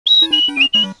Mario!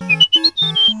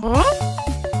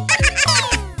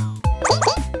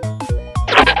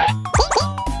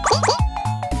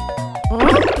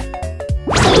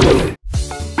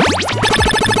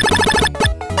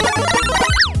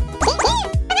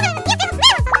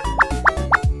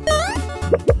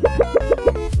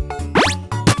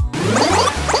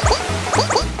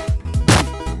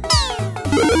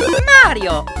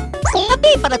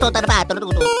 Tapi pada tuh terbatas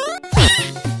dulu.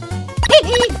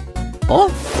 Oh?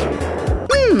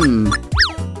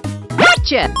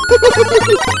 Gotcha!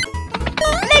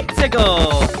 Let's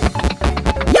go!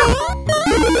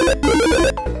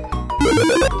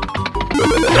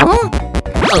 Huh?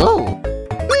 Oh.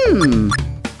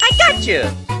 I got you!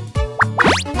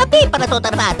 Tapi pada tuh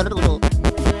terbatas dulu.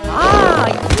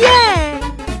 Ah, yeah!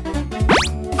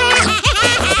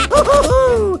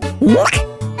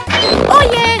 Oh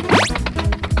yeah!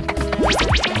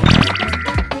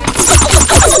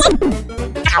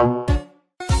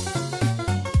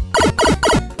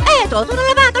 Sono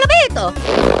lavato, l'ho visto!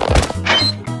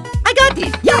 I got it!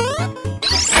 Yeah!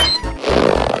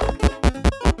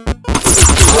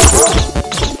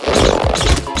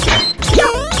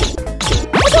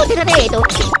 Tutti da vedo!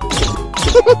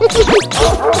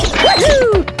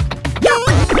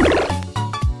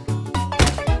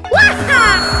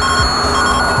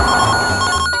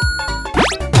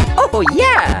 Oh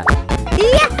yeah!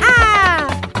 Yeah!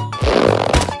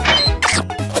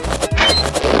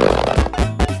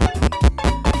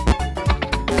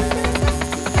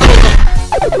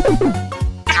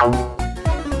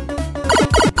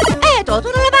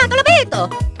 Sono lavato, l'ho visto!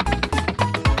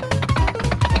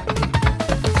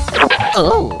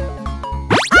 Oh!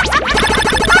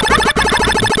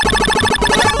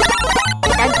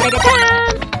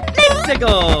 Let's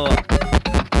go!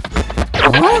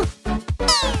 Huh?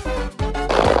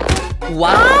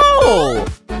 Wow!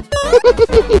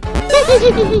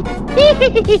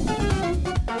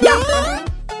 Yeah!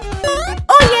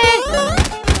 Oh yeah!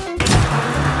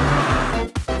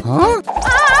 Huh?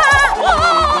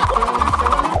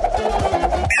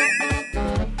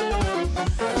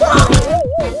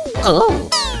 Oh!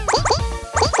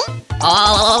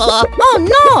 Oh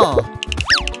no!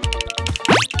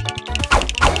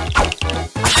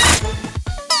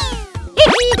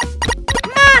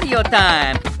 Mario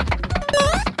time!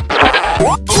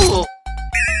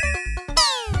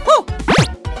 Oh!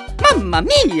 Mamma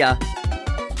mia!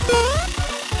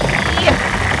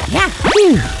 Yeah!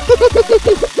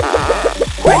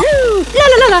 La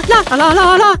la la la la la la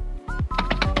la!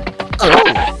 Oh!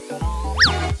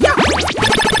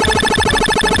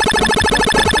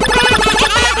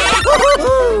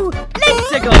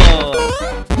 Let's go!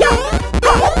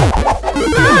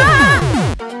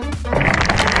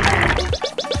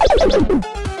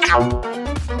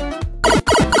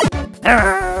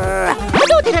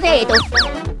 Tutti da vedo!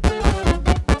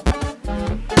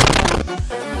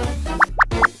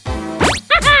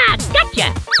 Gotcha!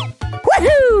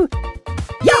 Woohoo!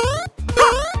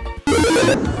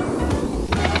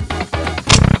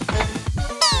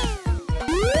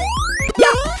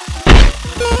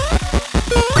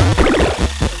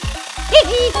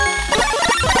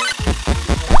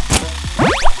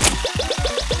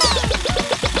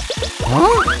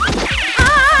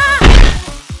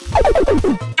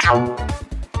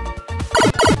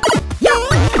 Yeah!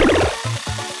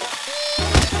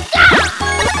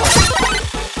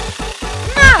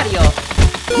 Mario!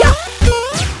 Yeah!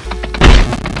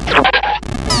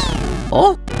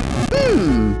 Oh?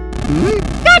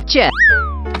 Gotcha!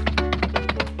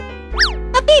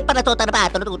 Tapi pada tuh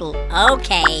terbatas dulu.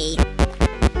 Okay.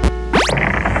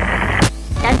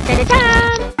 Dun dun dun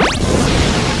dun!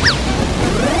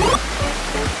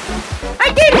 I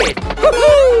did it!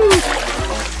 Woohoo!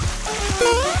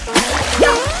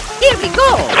 Yeah! Here we go!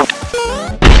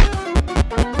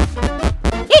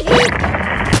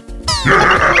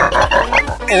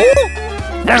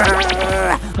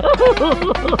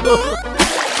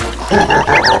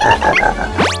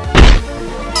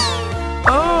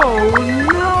 Oh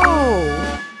no!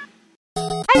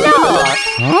 Hello!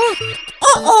 Huh?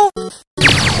 Oh!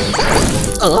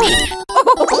 Oh!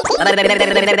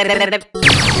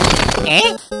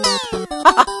 Eh?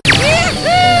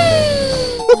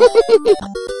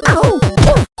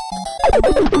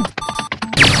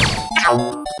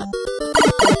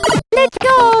 Let's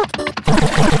go!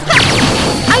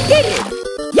 I did it!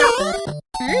 Yeah!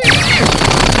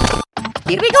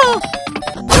 Here we go!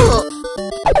 Oh!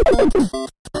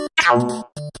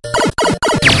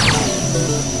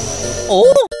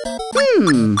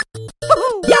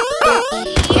 Yeah!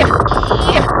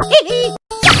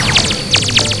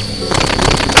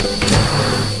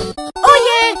 Oh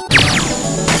yeah!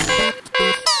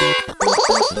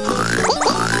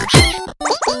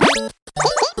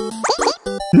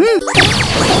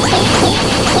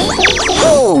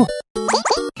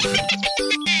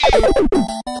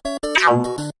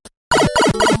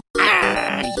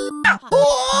 Eh?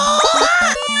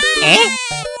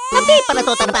 Tapi pala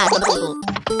to trabaho na ito.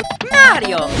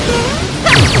 Mario!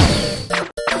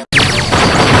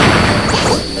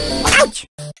 Ouch!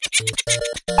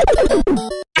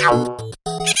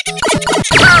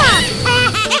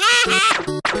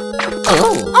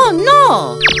 Oh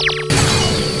no!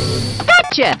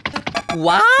 Gotcha!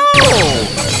 Wow!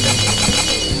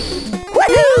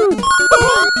 Woohoo!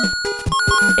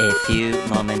 A few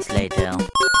moments later.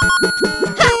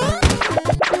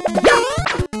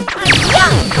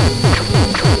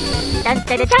 Dun,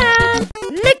 dun, dun, dun.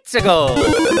 Let's go!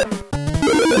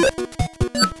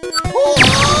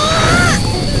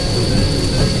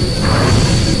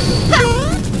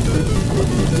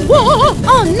 Whoa!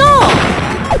 Oh no!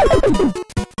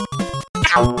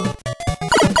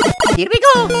 Here we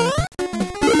go!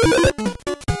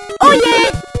 Oh yeah!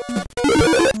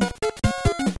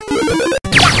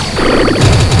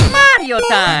 Mario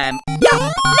time!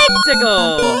 Yeah! Let's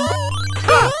go!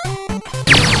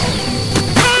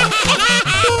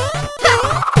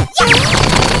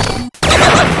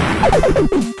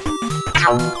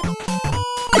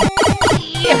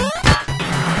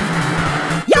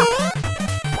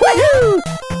 Woohoo!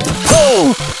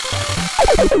 Oh!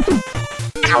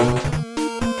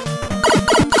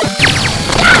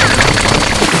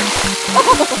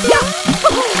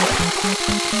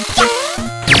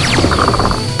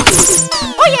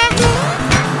 Oh yeah!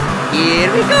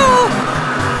 Here we go!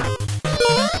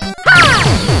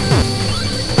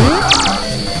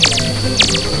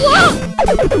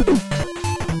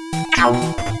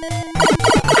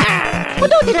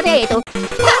 What ito?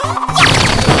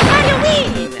 Mario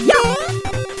win!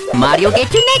 Mario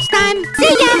get you next time!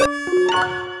 See ya!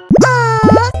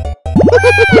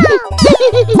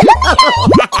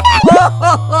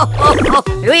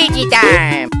 Luigi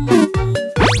time!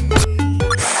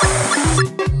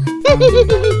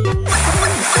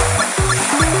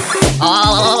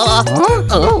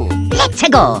 Oh! Let's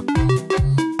go!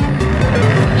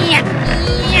 Yeah!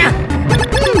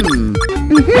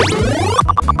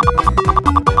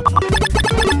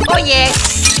 Oh yeah!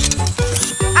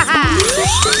 Haha!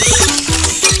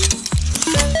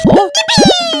 Oh!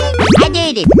 I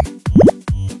did it!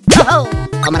 Oh!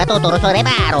 Come na tuturo sa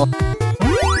reparo!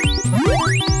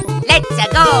 Let's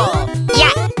go!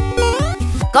 Yeah!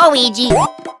 Go, Luigi!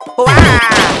 Wow!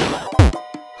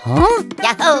 Huh?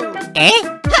 Yahoo! Eh?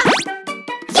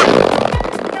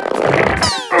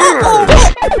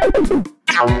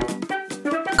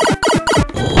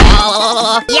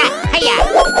 Oh! Yeah! Hiya!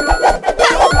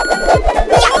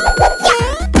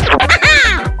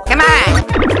 Come on!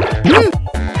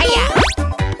 Hiya!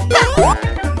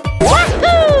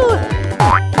 Wahoo!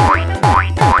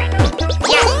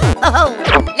 Yeah! Oh!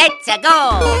 Let's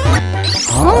go!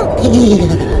 Huh?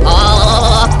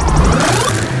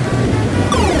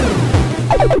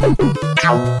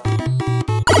 Oh!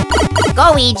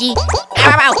 Go, Luigi!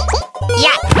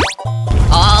 Yeah!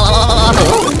 Oh!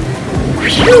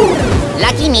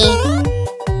 Lucky me!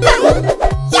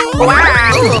 Yeah!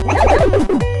 Wow!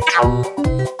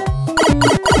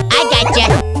 I gotcha!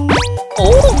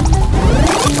 Oh!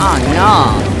 Oh no!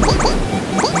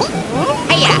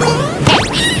 Hiya!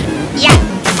 Yeah!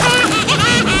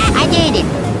 I did it!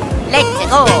 Let's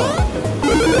go!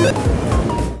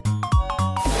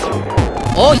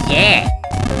 Oh yeah!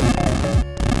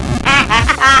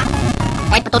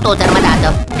 Ay, patutusan naman nato.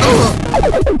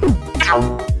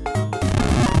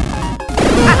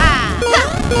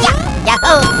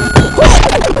 Yahoo!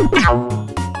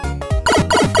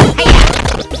 Hiya!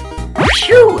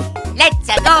 Shoo! Let's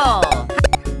go!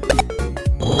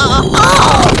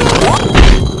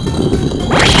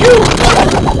 Shoo!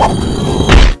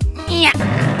 Yeah!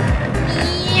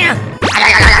 Yeah!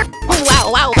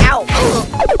 Wow! Wow!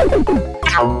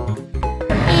 Ow!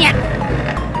 Yeah!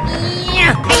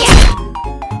 Yeah! Hiya!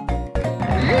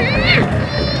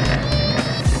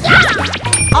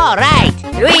 All right,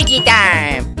 Luigi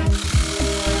time.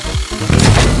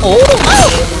 Oh!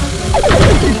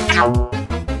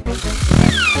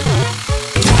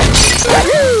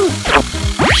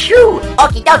 Shoo!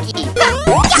 Okie dokie.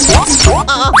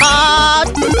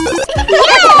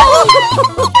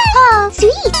 Oh,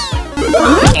 sweet!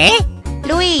 Eh?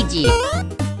 Luigi.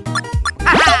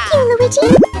 Thank you,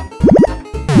 Luigi!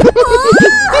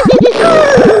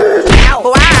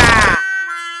 Wow!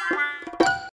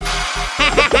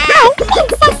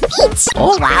 Princess Peach!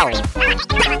 Oh wow!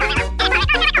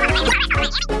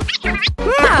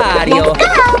 Mario!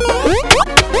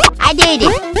 I did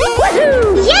it!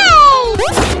 Yay!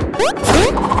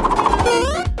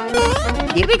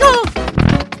 Here we go!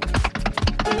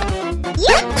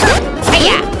 Yeah!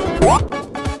 Hiya!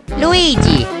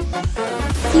 Luigi!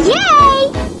 Yay!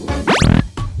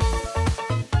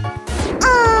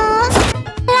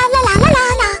 La la la la la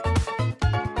la.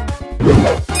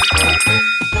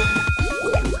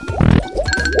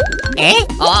 Eh?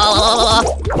 Oh!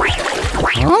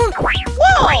 Huh?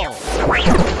 Whoa!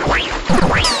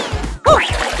 Oh,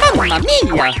 mamma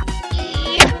mia!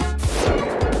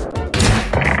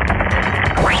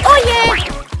 Oh yeah!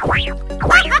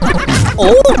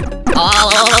 Oh!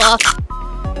 Oh!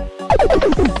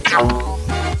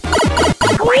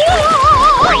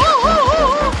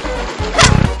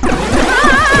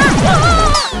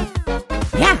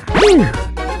 Yeah!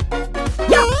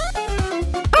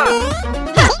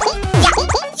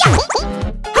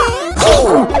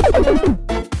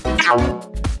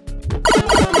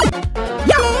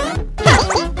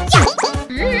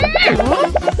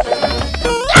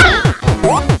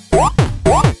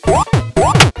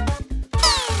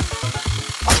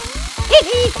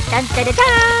 Dun, dun, dun,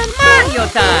 dun. Mario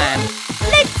time!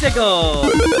 Let's go!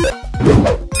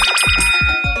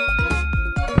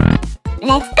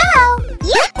 Let's go!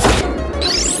 Yeah!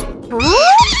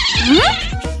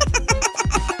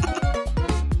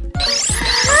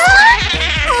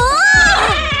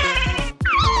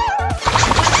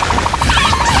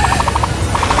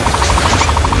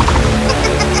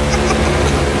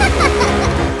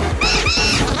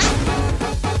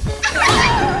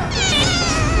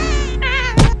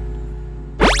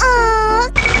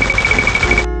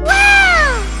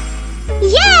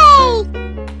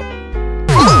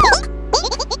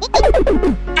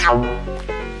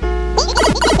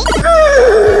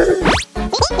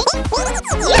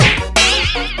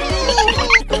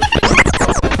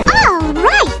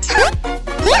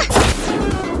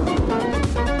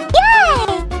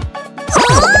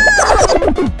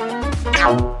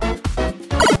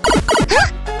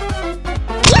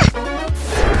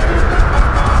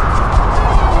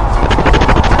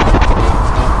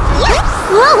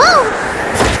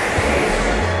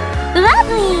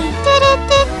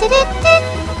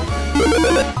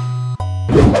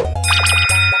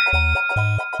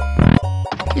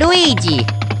 Luigi!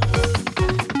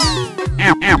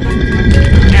 Ow, ow.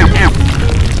 Ow, ow.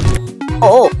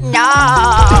 Oh, no!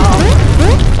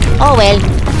 Oh, well.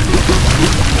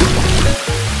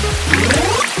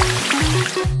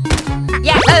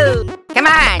 Yahoo! Come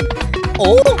on!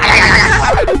 Oh!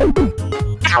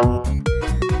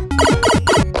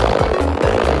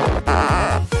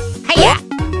 Hiya!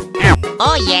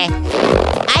 Oh, yeah.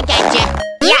 I gotcha.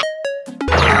 Yeah!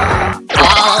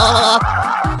 Oh!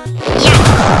 Yeah!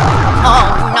 Oh,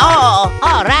 no!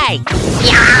 All right!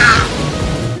 Yeah!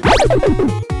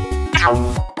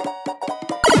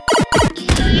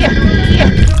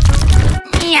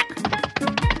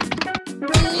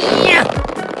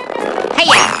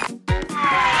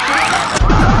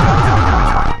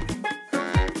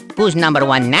 Who's number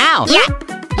one now? Yeah,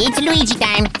 it's Luigi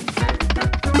time.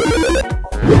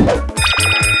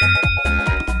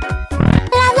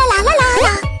 La la la la la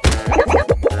la.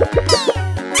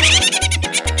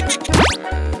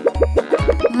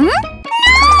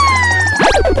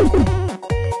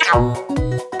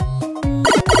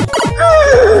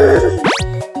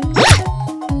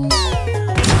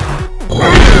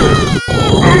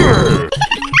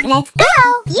 Let's go!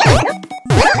 Yeah!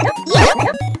 Yeah!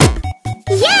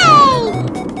 Yay!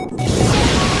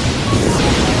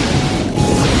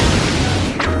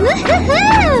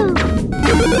 Woohoo!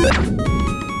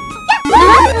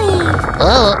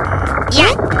 Oh,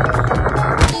 yeah.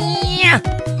 Yeah.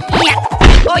 Yeah.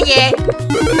 Oh, yeah.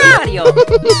 Mario!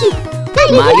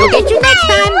 Mario, get you next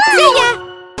time. See ya.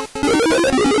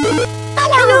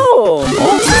 Hello!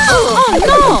 Oh,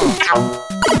 no.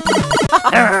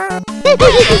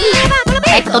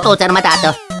 Ecco tutto armatato.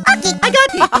 Okay, I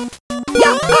got it!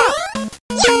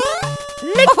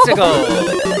 Let's go!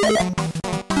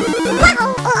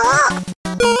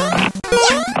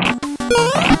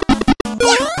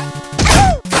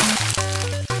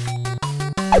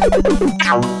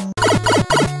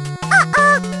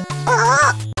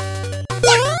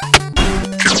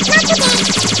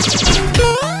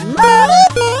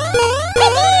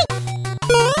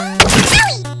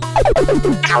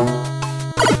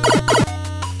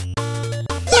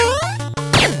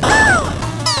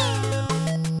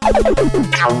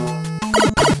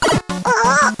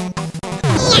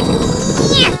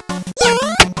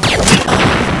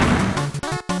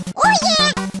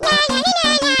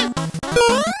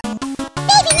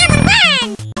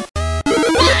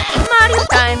 Mario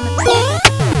time!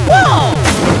 Whoa!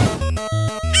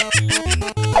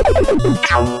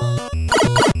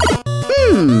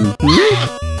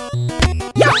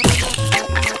 Yeah!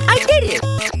 I did it!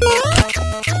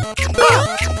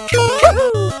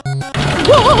 Woohoo!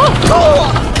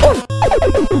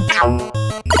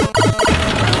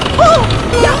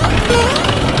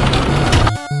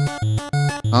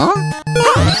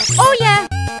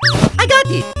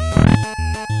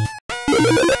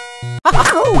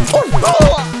 Huh?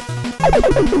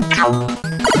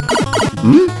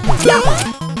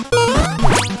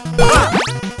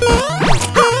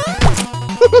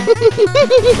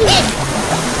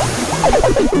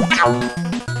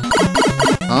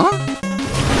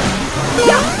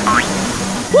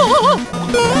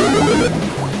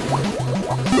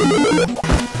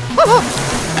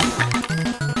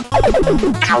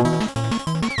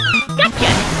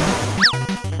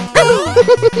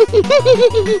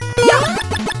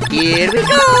 Here we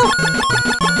go!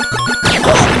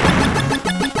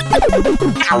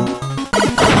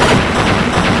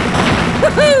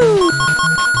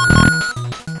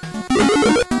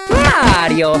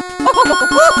 Mario!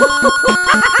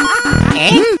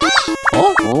 Eh?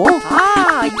 Oh.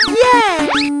 Ah, yeah!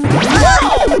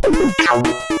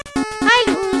 I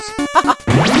lose.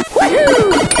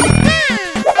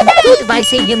 Goodbye,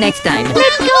 see you next time.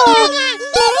 Let's go.